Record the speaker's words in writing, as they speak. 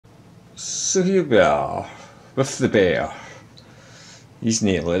So here we are, with the bear. He's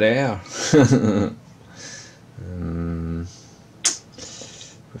nearly there.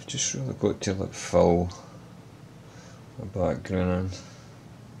 We've just really got to like fill the background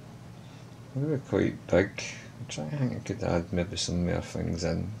in. Maybe quite big. I think I could add maybe some more things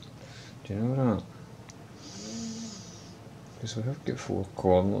in. Do you know that? Because we have got 4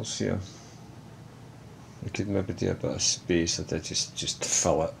 corners here. We could maybe do a bit of space or just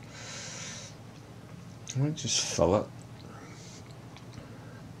fill it. I might just fill it.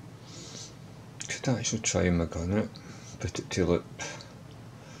 Could actually try my gun out, put it to loop,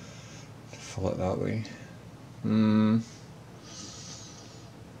 fill it that way.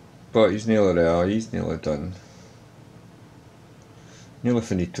 But he's nearly there, he's nearly done. Nearly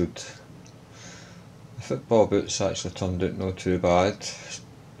finitude. The football boots actually turned out not too bad,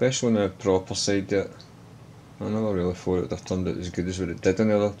 especially on the proper side yet. I never really thought it would have turned out as good as what it did on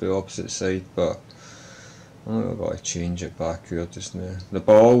the opposite side, but I think I've got to change it back here just now. The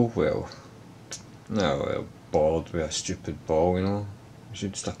ball, well, no, well, bored with a stupid ball, you know. I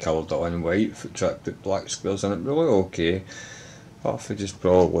should just have coloured it in white if it tried to put black squares in it. Really okay. But if I just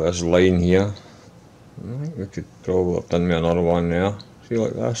probably this line here, I think we could probably have done me another one there. See,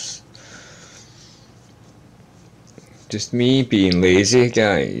 like this. Just me being lazy,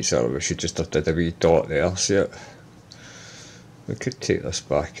 guys, or we should just have did a wee dot there, see it? We could take this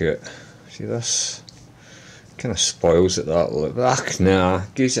back out. See this? Kind of spoils it that look. Nah,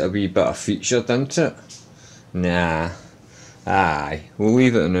 gives it a wee bit of feature, doesn't it? Nah. Aye, we'll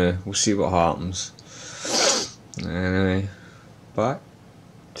leave it now, we'll see what happens. Anyway, back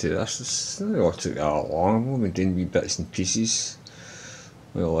to this. It's not all took that long. I've only been doing wee bits and pieces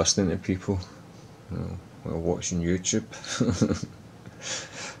while listening to people, while watching YouTube.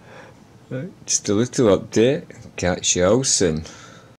 Right, just a little update. Catch you all soon.